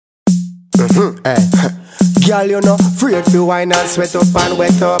Girl, you know, afraid to wine and sweat up and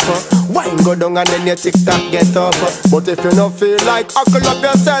wet up. Wine go down and then your TikTok get up. But if you don't feel like huckle up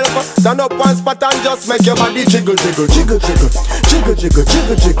yourself, stand up one spot and just make your body jiggle, jiggle, jiggle, jiggle, jiggle, jiggle,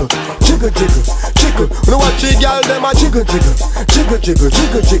 jiggle, jiggle, jiggle, jiggle, jiggle. You know what you girl them a jiggle, jiggle, jiggle, jiggle,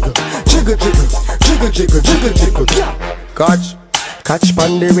 jiggle, jiggle, jiggle, jiggle, jiggle, jiggle, jiggle, yeah. Catch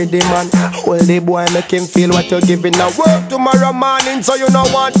pan the Riddim man. Hold the boy, make him feel what you're giving. Now work tomorrow morning, so you know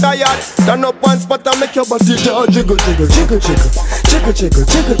want tired. Turn up one spot and make your body jiggle, jiggle, jiggle, jiggle, jiggle, jiggle, jiggle,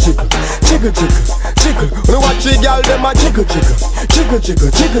 jiggle, jiggle, jiggle, jiggle, jiggle. You know what you girl them a jiggle, jiggle, jiggle,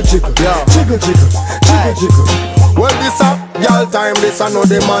 jiggle, jiggle, jiggle, jiggle, jiggle, jiggle, jiggle. Well, this a girl time, this a no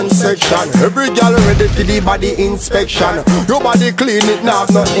demand section. Every girl ready for the body inspection. Your body clean, it now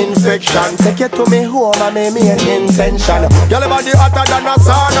have no infection. Take you to me home and make me an intention. Girl body hotter than a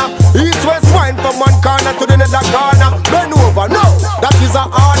sauna. East west wine from one corner to the other corner. Bend over, no, that is a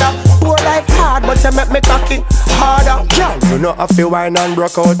order. Poor life hard, but you make me cocky harder. Girl, you know I feel wine and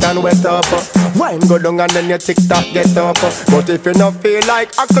broke out and wet up. Wine go down and then your TikTok get up. But if you not feel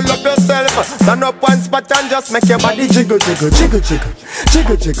like huckle up yourself, stand up one spot and just make your body jiggle, jiggle, jiggle, jiggle,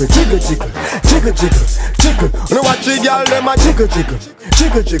 jiggle, jiggle, jiggle, jiggle, jiggle, jiggle, jiggle. You know what you girl them a jiggle, jiggle,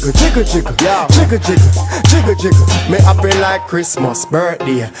 jiggle, jiggle, jiggle, jiggle, yeah, jiggle, jiggle, jiggle, jiggle. Me happy like Christmas,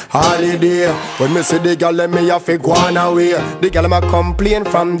 birthday, holiday. When me see the girl them me have to go on away. The girl them a complain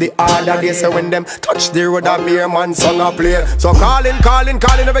from the other day. So when them touch the road a beer man song a play. So calling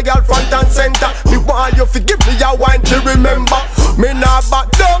every girl front and center. Me want you to give me a wine to remember. Me not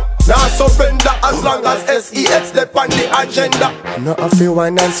back down, not surrender. As long as SEX step on the agenda. No I feel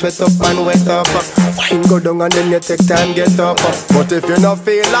wine and sweat up and wet up. Wine go down and then you take time get up. But if you not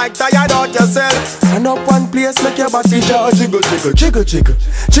feel like tired out yourself, stand up one place make your body jiggle, jiggle, jiggle, jiggle,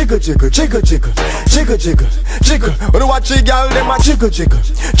 jiggle, jiggle, jiggle, jiggle, jiggle, jiggle, jiggle. When you watch the girl them a jiggle, jiggle,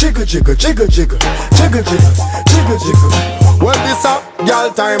 jiggle, jiggle, jiggle, jiggle, jiggle, jiggle, jiggle, jiggle. Well this a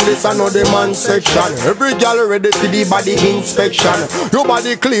girl time, this a no demand section. Every girl ready for the body inspection. Your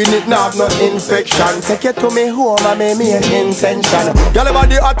body clean, it now have no infection. Take you to me home and make me an intention. Girl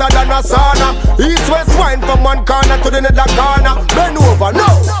body hotter than a sauna. East west wine from one corner to the other corner. Bend over, no,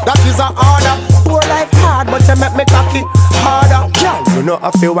 that is a order. Poor life hard, but you make me cocky harder. Girl, you know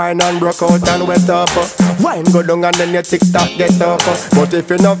I feel wine and broke out and wet up. Wine go down and then your TikTok get up. But if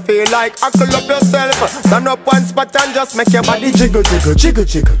you not feel like huckle up yourself, stand up one spot and just make your body jiggle, jiggle, jiggle,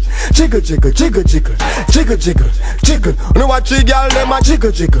 jiggle, jiggle, jiggle, jiggle, jiggle, jiggle, jiggle, jiggle. You know what you girl them a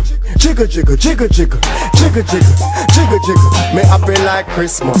jiggle, jiggle, jiggle, jiggle, jiggle, jiggle, jiggle, jiggle, jiggle, jiggle. Me happy like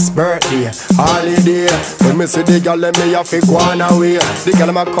Christmas, birthday, holiday. When me see the girl them me have to go on away. The girl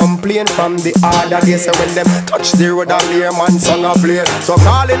them a complain from the other day. So when them touch the road a beer man song a play. So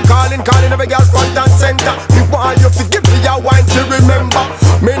calling every girl front and center. Me want you to give me a wine to remember.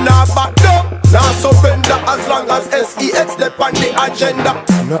 Me not back down, not surrender. As long as SEX step on the agenda.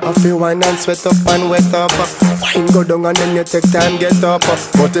 No I feel wine and sweat up and wet up. Wine go down and then you take time get up.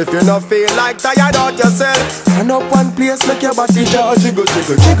 But if you not feel like tired out yourself, stand up one place make your body jiggle, jiggle,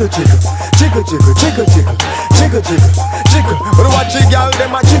 jiggle, jiggle, jiggle, jiggle, jiggle, jiggle, jiggle, jiggle, jiggle. When you watch the girl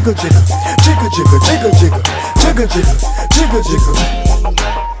them a jiggle, jiggle, jiggle, jiggle, jiggle, jiggle, jiggle, jiggle, jiggle,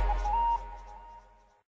 jiggle.